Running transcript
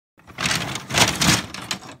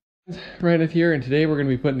Right up here, and today we're going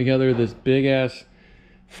to be putting together this big ass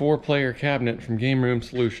 4-player cabinet from Game Room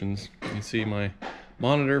Solutions. You can see my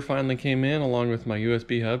monitor finally came in along with my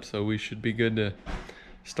USB hub, so we should be good to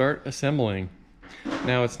start assembling.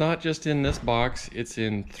 Now it's not just in this box, it's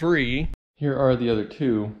in 3. Here are the other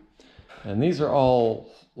 2, and these are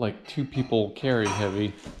all like 2 people carry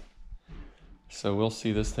heavy. So we'll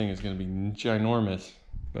see, this thing is going to be ginormous.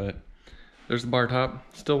 But there's the bar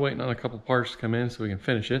top. Still waiting on a couple parts to come in so we can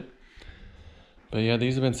finish it. But yeah,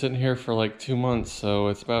 these have been sitting here for like 2 months, so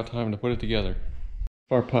it's about time to put it together.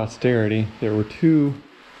 For posterity, there were 2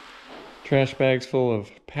 trash bags full of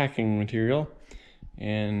packing material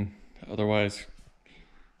and otherwise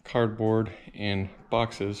cardboard and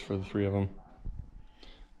boxes for the 3 of them.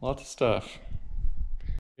 Lots of stuff.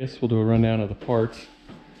 I guess we'll do a rundown of the parts.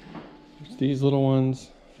 There's these little ones.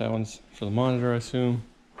 That one's for the monitor, I assume.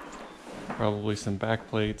 Probably some back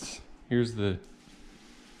plates. Here's the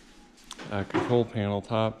control panel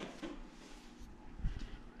top.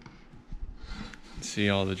 See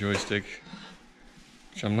all the joystick,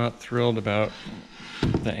 which I'm not thrilled about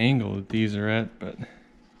the angle that these are at, but I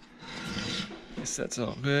guess that's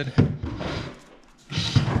all good.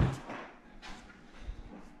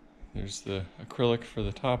 There's the acrylic for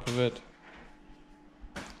the top of it.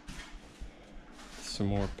 Some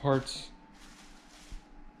more parts.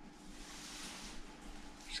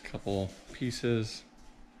 Just a couple pieces.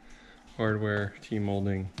 Hardware,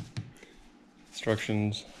 T-molding,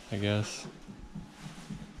 instructions, I guess.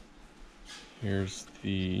 Here's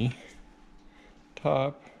the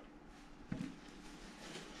top.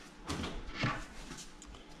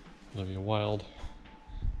 Olivia Wilde.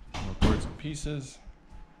 More parts and pieces.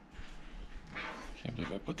 Can't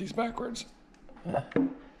believe I put these backwards.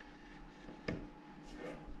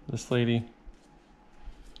 This lady.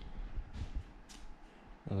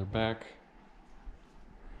 Another back.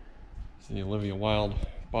 The Olivia Wilde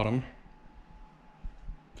bottom,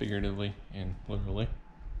 figuratively and literally.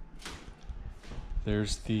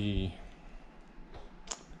 There's the,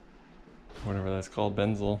 whatever that's called,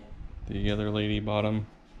 Benzel, the other lady bottom.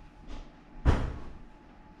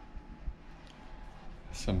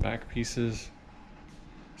 Some back pieces.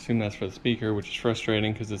 Assume that's for the speaker, which is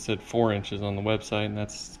frustrating because it said 4 inches on the website and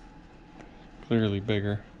that's clearly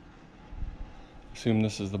bigger. Assume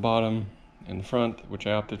this is the bottom. In the front, which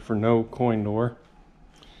I opted for no coin door.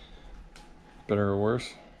 Better or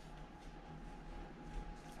worse.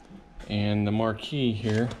 And the marquee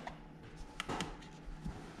here.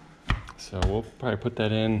 So we'll probably put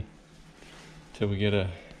that in till we get a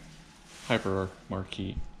hyper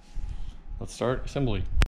marquee. Let's start assembly.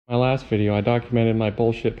 My last video, I documented my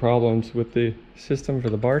bullshit problems with the system for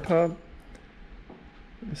the bar top.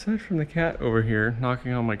 Aside from the cat over here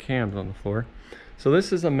knocking all my cams on the floor. So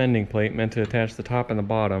this is a mending plate meant to attach the top and the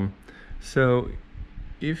bottom. So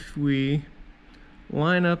if we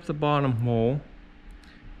line up the bottom hole,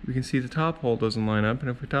 we can see the top hole doesn't line up, and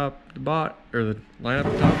if we top the line up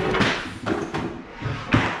the top hole.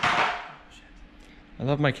 I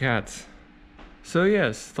love my cats. So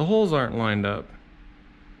yes, the holes aren't lined up.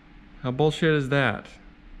 How bullshit is that?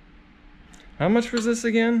 How much was this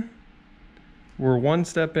again? We're 1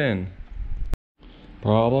 step in.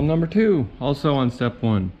 Problem number 2, also on step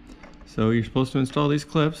 1. So you're supposed to install these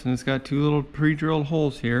clips, and it's got 2 little pre-drilled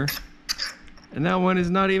holes here. And that one is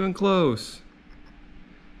not even close.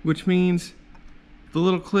 Which means the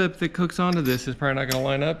little clip that hooks onto this is probably not going to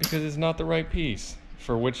line up because it's not the right piece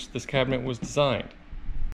for which this cabinet was designed.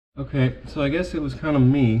 Okay, so I guess it was kind of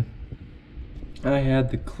me. I had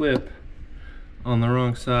the clip on the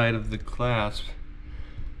wrong side of the clasp.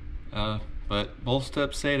 But both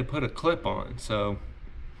steps say to put a clip on, so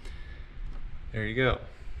there you go.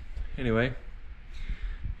 Anyway,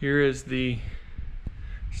 here is the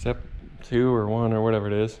step 2 or 1 or whatever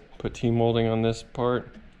it is. Put T-molding on this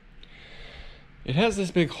part. It has this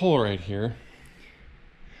big hole right here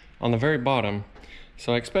on the very bottom,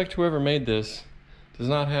 so I expect whoever made this does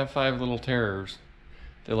not have 5 little terrors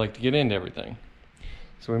that like to get into everything.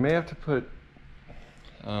 So we may have to put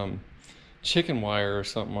chicken wire or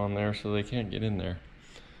something on there so they can't get in there,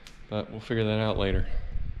 but we'll figure that out later.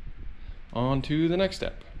 On to the next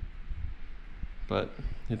step. But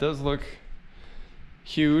it does look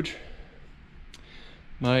huge.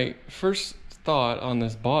 My first thought on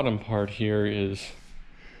this bottom part here is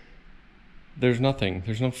there's nothing.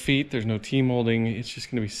 There's no feet, there's no T-molding. It's just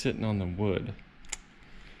going to be sitting on the wood.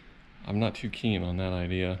 I'm not too keen on that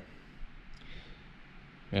idea.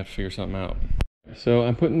 I have to figure something out. So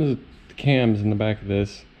I'm putting the cams in the back of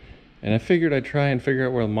this, and I figured I'd try and figure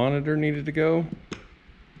out where the monitor needed to go,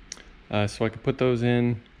 so I could put those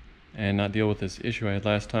in and not deal with this issue I had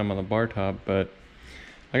last time on the bar top. But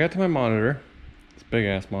I got to my monitor, this big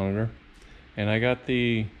ass monitor, and I got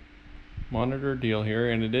the monitor deal here,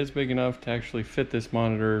 and it is big enough to actually fit this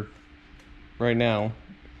monitor right now.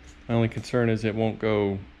 My only concern is it won't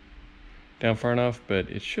go down far enough, but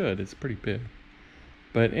it should. It's pretty big.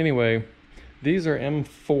 But anyway, these are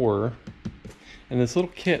M4, and this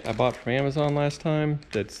little kit I bought from Amazon last time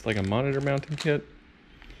that's like a monitor mounting kit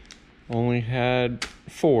only had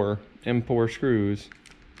 4 M4 screws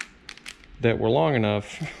that were long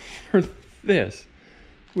enough for this,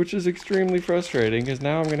 which is extremely frustrating because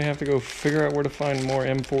now I'm going to have to go figure out where to find more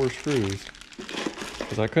M4 screws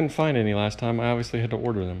because I couldn't find any last time. I obviously had to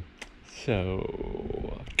order them,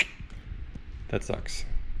 so that sucks.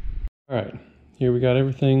 All right, here we got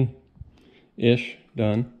everything ish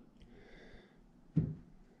done,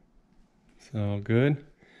 so good.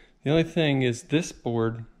 The only thing is this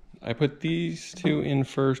board, I put these 2 in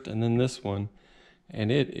first and then this one,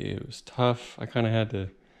 and it was tough. I kind of had to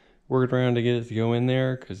work around to get it to go in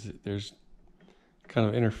there because there's kind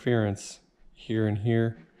of interference here and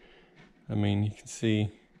here. I mean, you can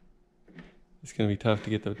see it's going to be tough to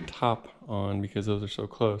get the top on because those are so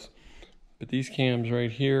close. But these cams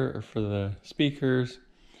right here are for the speakers.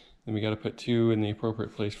 Then we got to put 2 in the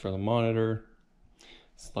appropriate place for the monitor.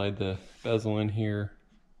 Slide the bezel in here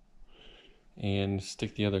and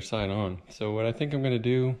stick the other side on. So what I think I'm going to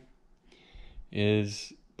do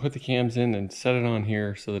is put the cams in and set it on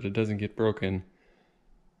here so that it doesn't get broken,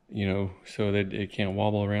 you know, so that it can't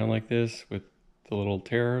wobble around like this with the little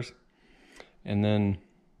tears, and then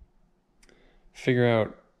figure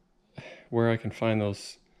out where I can find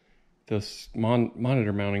those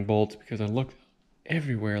monitor mounting bolts, because I looked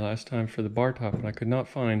everywhere last time for the bar top and I could not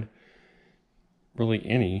find really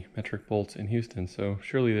any metric bolts in Houston, so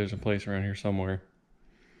surely there's a place around here somewhere.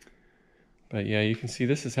 But yeah, you can see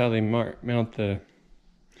this is how they mount the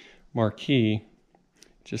marquee.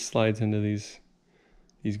 It just slides into these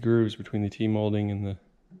grooves between the T-molding and the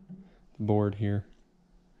board here.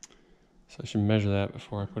 So I should measure that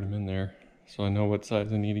before I put them in there, so I know what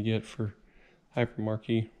size I need to get for hyper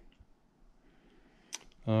marquee.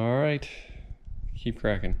 All right, keep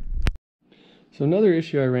cracking. So another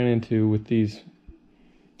issue I ran into with these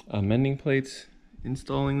mending plates,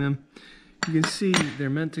 installing them, you can see they're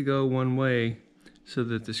meant to go one way so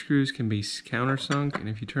that the screws can be countersunk, and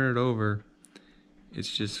if you turn it over,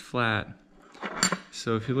 it's just flat.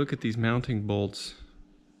 So if you look at these mounting bolts,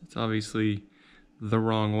 it's obviously the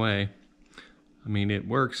wrong way. I mean, it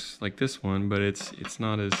works like this one, but it's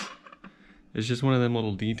not as, it's just one of them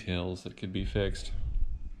little details that could be fixed.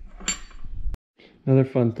 Another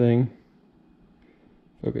fun thing,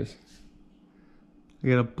 focus. I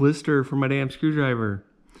got a blister for my damn screwdriver.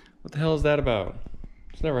 What the hell is that about?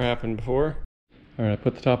 It's never happened before. Alright, I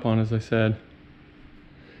put the top on as I said.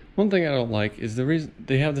 One thing I don't like is the reason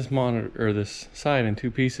they have this monitor, or this side, in 2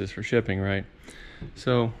 pieces for shipping, right?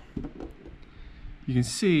 So you can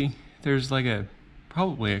see there's like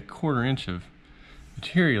probably a 1/4 inch of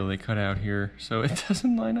material they cut out here, so it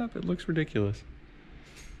doesn't line up. It looks ridiculous.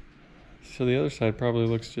 So the other side probably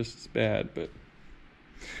looks just as bad, but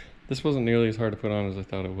this wasn't nearly as hard to put on as I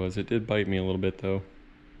thought it was. It did bite me a little bit though,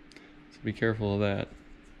 so be careful of that.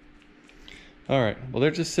 Alright, well,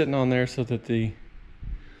 they're just sitting on there so that the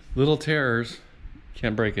little terrors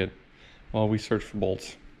can't break it while we search for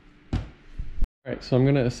bolts. Alright, so I'm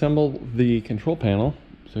going to assemble the control panel.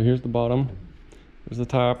 So here's the bottom, there's the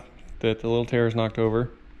top that the little terrors knocked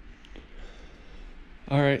over.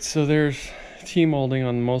 Alright, so there's T-molding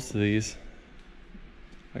on most of these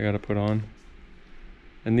I got to put on.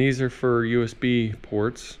 And these are for USB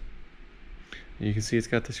ports. And you can see it's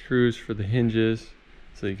got the screws for the hinges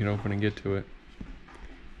so you can open and get to it.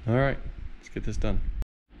 Alright, let's get this done.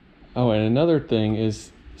 Oh, and another thing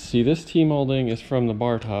is, see, this T-molding is from the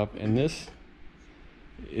bar top, and this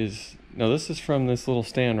is from this little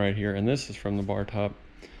stand right here, and this is from the bar top.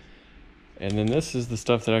 And then this is the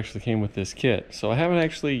stuff that actually came with this kit. So I haven't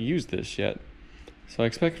actually used this yet. So I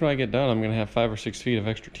expect when I get done, I'm going to have 5 or 6 feet of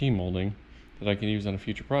extra T-molding that I can use on a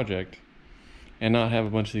future project and not have a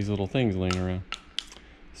bunch of these little things laying around.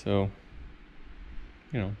 So,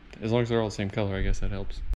 you know, as long as they're all the same color, I guess that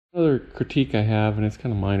helps. Another critique I have, and it's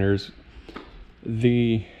kind of minor, is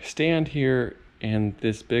the stand here and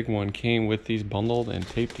this big one came with these bundled and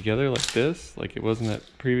taped together like this, like it wasn't that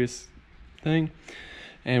previous thing.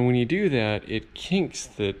 And when you do that, it kinks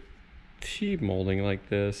the T-molding like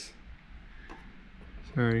this.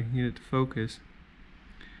 Sorry, get it to focus.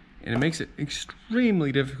 And it makes it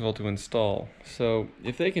extremely difficult to install. So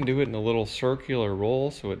if they can do it in a little circular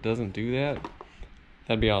roll so it doesn't do that,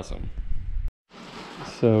 that'd be awesome.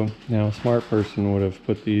 So now a smart person would have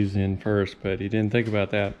put these in first, but he didn't think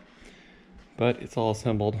about that. But it's all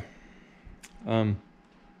assembled.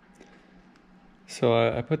 So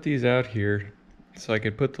I put these out here so I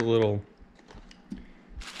could put the little,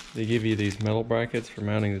 they give you these metal brackets for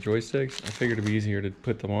mounting the joysticks. I figured it'd be easier to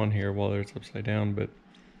put them on here while it's upside down, but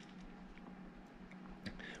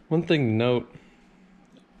one thing to note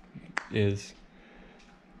is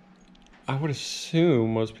I would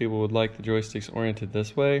assume most people would like the joysticks oriented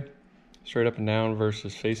this way, straight up and down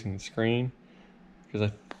versus facing the screen,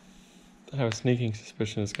 because I have a sneaking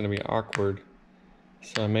suspicion it's going to be awkward.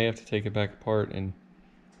 So I may have to take it back apart and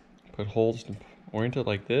put holes to orient it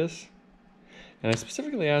like this. And I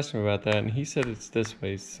specifically asked him about that, and he said it's this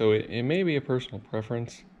way. So it may be a personal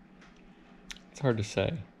preference. It's hard to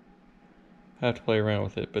say. I have to play around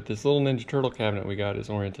with it. But this little Ninja Turtle cabinet we got is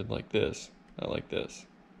oriented like this, not like this.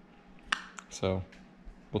 So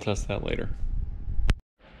we'll test that later.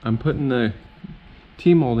 I'm putting the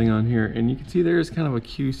T-molding on here, and you can see there is kind of a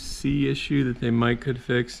QC issue that they could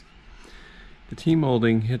fix. The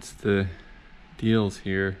T-molding hits the deals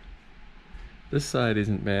here. This side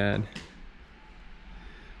isn't bad,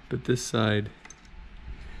 but this side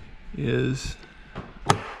is,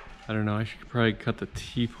 I don't know, I should probably cut the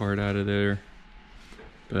T part out of there,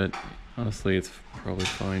 but honestly it's probably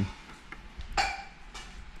fine.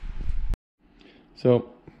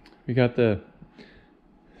 So we got the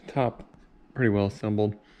top pretty well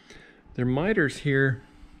assembled. Their miters here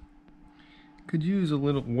could use a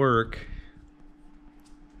little work.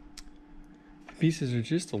 Pieces are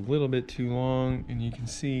just a little bit too long, and you can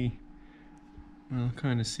see, well,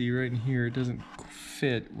 kind of see right in here it doesn't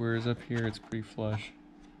fit, whereas up here it's pretty flush.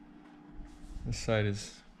 This side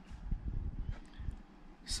is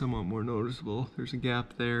somewhat more noticeable. There's a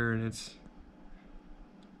gap there, and it's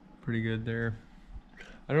pretty good there.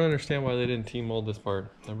 I don't understand why they didn't T-mold this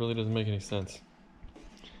part. That really doesn't make any sense.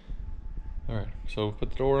 Alright, so put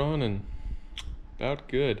the door on, and about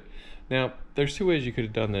good. Now, there's two ways you could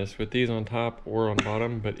have done this, with these on top or on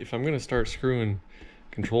bottom, but if I'm going to start screwing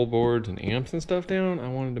control boards and amps and stuff down, I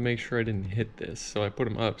wanted to make sure I didn't hit this. So I put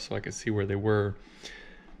them up so I could see where they were,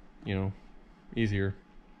 you know, easier.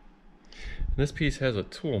 And this piece has a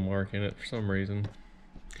tool mark in it for some reason.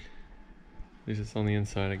 At least it's on the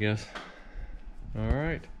inside, I guess.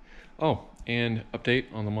 Alright. Oh, and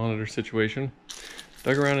update on the monitor situation.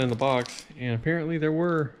 Dug around in the box, and apparently there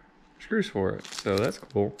were screws for it, so that's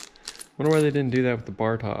cool. Wonder why they didn't do that with the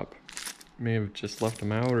bar top. May have just left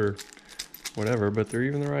them out or whatever, but they're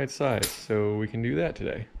even the right size, so we can do that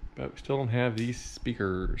today. But we still don't have these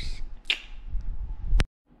speakers.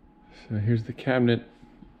 So here's the cabinet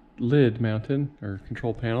lid mounted, or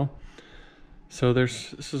control panel. So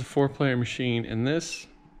this is a 4-player machine, and this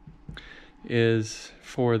is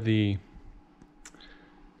for the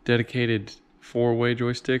dedicated 4-way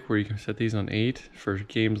joystick where you can set these on 8 for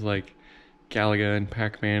games like Galaga and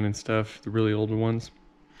Pac-Man and stuff, the really older ones.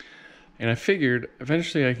 And I figured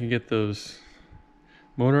eventually I can get those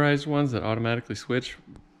motorized ones that automatically switch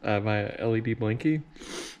via LED blinky,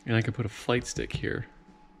 and I could put a flight stick here.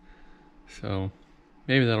 So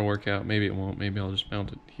maybe that'll work out, maybe it won't, maybe I'll just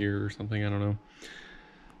mount it here or something, I don't know.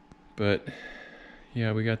 But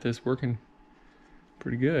yeah, we got this working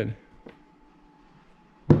pretty good.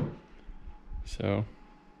 So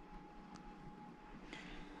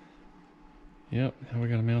yep, now we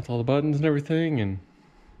gotta mount all the buttons and everything, and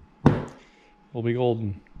we'll be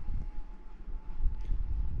golden.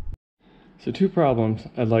 So 2 problems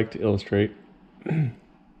I'd like to illustrate.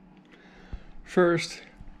 First,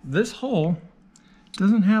 this hole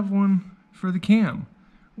doesn't have one for the cam.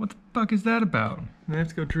 What the fuck is that about? I have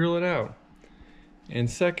to go drill it out. And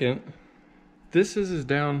second, this is as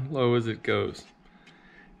down low as it goes.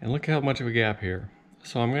 And look how much of a gap here.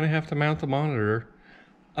 So I'm gonna have to mount the monitor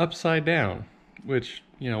upside down, which,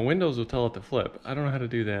 you know, Windows will tell it to flip. I don't know how to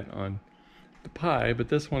do that on the Pi, but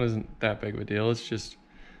this one isn't that big of a deal. It's just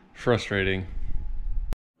frustrating.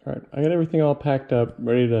 All right, I got everything all packed up,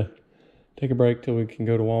 ready to take a break till we can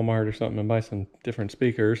go to Walmart or something and buy some different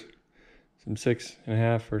speakers, some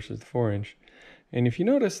 6.5 versus the 4-inch. And if you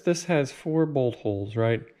notice, this has 4 bolt holes,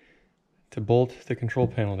 right, to bolt the control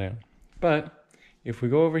panel down. But if we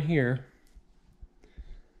go over here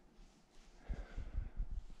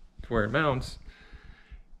to where it mounts,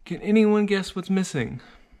 can anyone guess what's missing?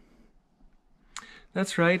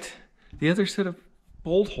 That's right, the other set of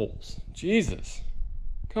bolt holes. Jesus.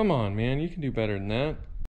 Come on, man, you can do better than that.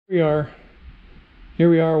 Here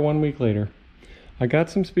we are 1 week later. I got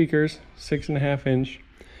some speakers, 6.5 inch,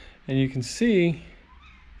 and you can see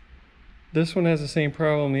this one has the same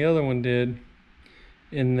problem the other one did,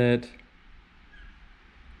 in that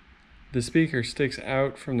the speaker sticks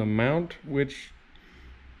out from the mount, which,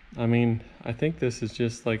 I mean, I think this is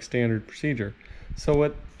just like standard procedure. So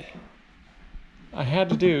what I had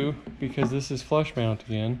to do, because this is flush mount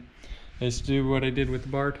again, is to do what I did with the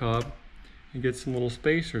bar top and get some little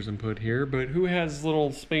spacers and put here. But who has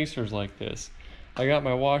little spacers like this? I got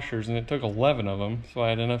my washers and it took 11 of them, so I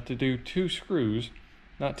had enough to do 2 screws,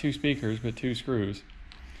 not 2 speakers, but 2 screws.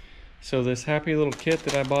 So this happy little kit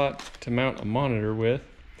that I bought to mount a monitor with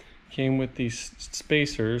came with these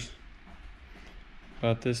spacers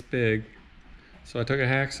about this big. So I took a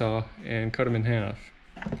hacksaw and cut them in half.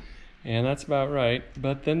 And that's about right,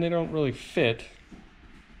 but then they don't really fit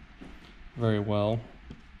very well.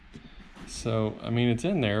 So, I mean, it's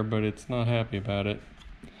in there, but it's not happy about it.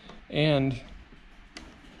 And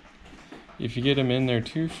if you get them in there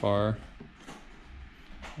too far,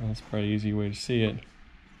 well, that's probably an easy way to see it,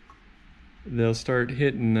 they'll start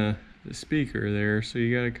hitting the speaker there, so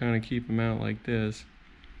you gotta kind of keep them out like this.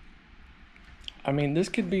 I mean, this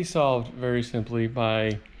could be solved very simply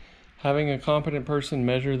by having a competent person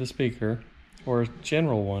measure the speaker, or a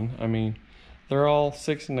general one. I mean, they're all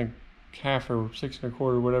 6 1/2 or 6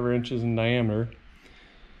 1/4, whatever inches in diameter.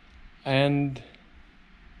 And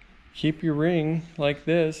keep your ring like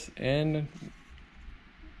this and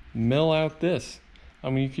mill out this. I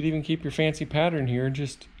mean, you could even keep your fancy pattern here and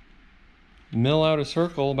just mill out a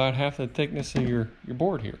circle about half the thickness of your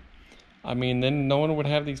board here. I mean, then no one would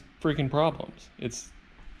have these freaking problems. It's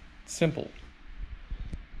simple.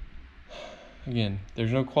 Again,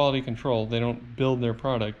 there's no quality control. They don't build their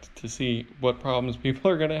product to see what problems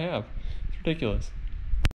people are going to have. It's ridiculous.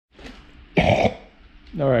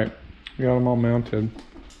 All right, we got them all mounted.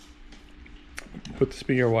 Put the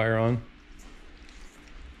speaker wire on.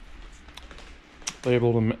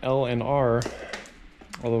 Labeled them L and R,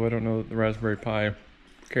 although I don't know that the Raspberry Pi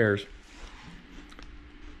cares.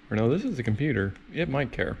 Or no, this is a computer. It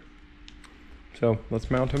might care. So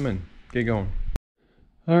let's mount them and get going.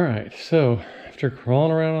 All right, so after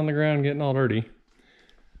crawling around on the ground getting all dirty,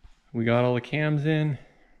 we got all the cams in,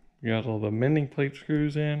 we got all the mending plate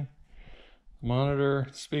screws in, monitor,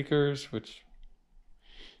 speakers, which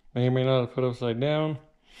may or may not have put upside down.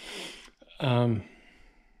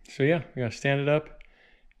 So yeah, we gotta stand it up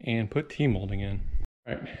and put T-molding in.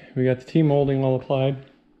 All right, we got the T-molding all applied.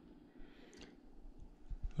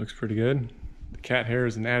 Looks pretty good. The cat hair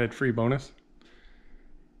is an added free bonus,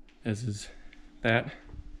 as is that.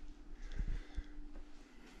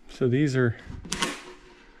 So these are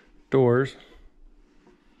doors.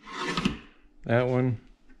 That one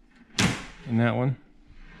and that one.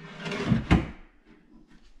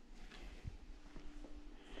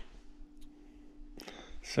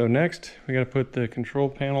 So next we got to put the control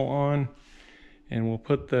panel on, and we'll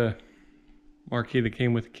put the marquee that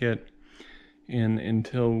came with the kit in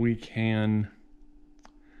until we can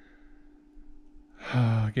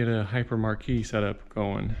get a hyper marquee setup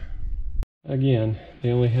going. Again, they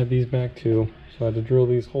only had these back two, so I had to drill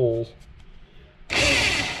these holes.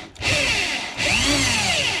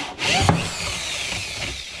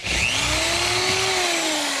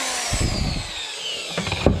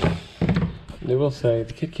 I will say,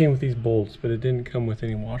 the kit came with these bolts, but it didn't come with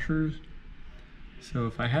any washers. So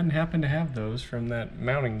if I hadn't happened to have those from that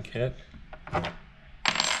mounting kit, I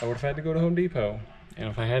would have had to go to Home Depot. And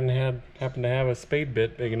if I hadn't happened to have a spade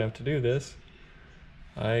bit big enough to do this,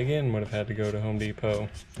 I again would have had to go to Home Depot,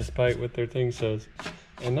 despite what their thing says.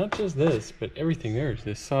 And not just this, but everything. There's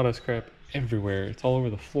this sawdust crap everywhere. It's all over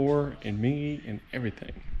the floor and me and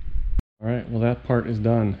everything. All right, well that part is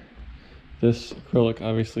done. This acrylic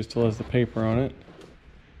obviously still has the paper on it,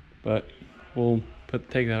 but we'll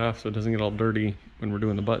take that off so it doesn't get all dirty when we're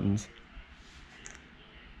doing the buttons.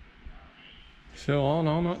 So all in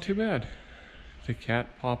all, not too bad. The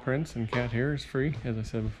cat paw prints and cat hair is free, as I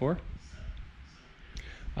said before.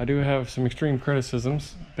 I do have some extreme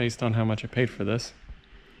criticisms based on how much I paid for this,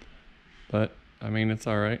 but I mean, it's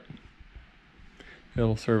all right.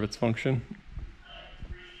 It'll serve its function.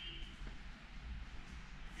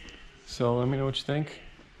 So let me know what you think.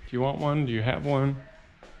 Do you want one? Do you have one?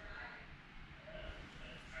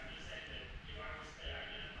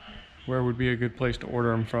 Where would be a good place to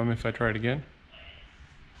order them from if I tried again?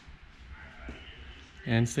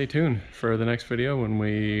 And stay tuned for the next video when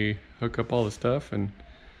we hook up all the stuff and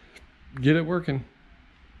get it working.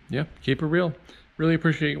 Yeah, keep it real. Really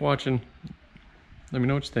appreciate you watching. Let me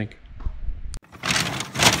know what you think.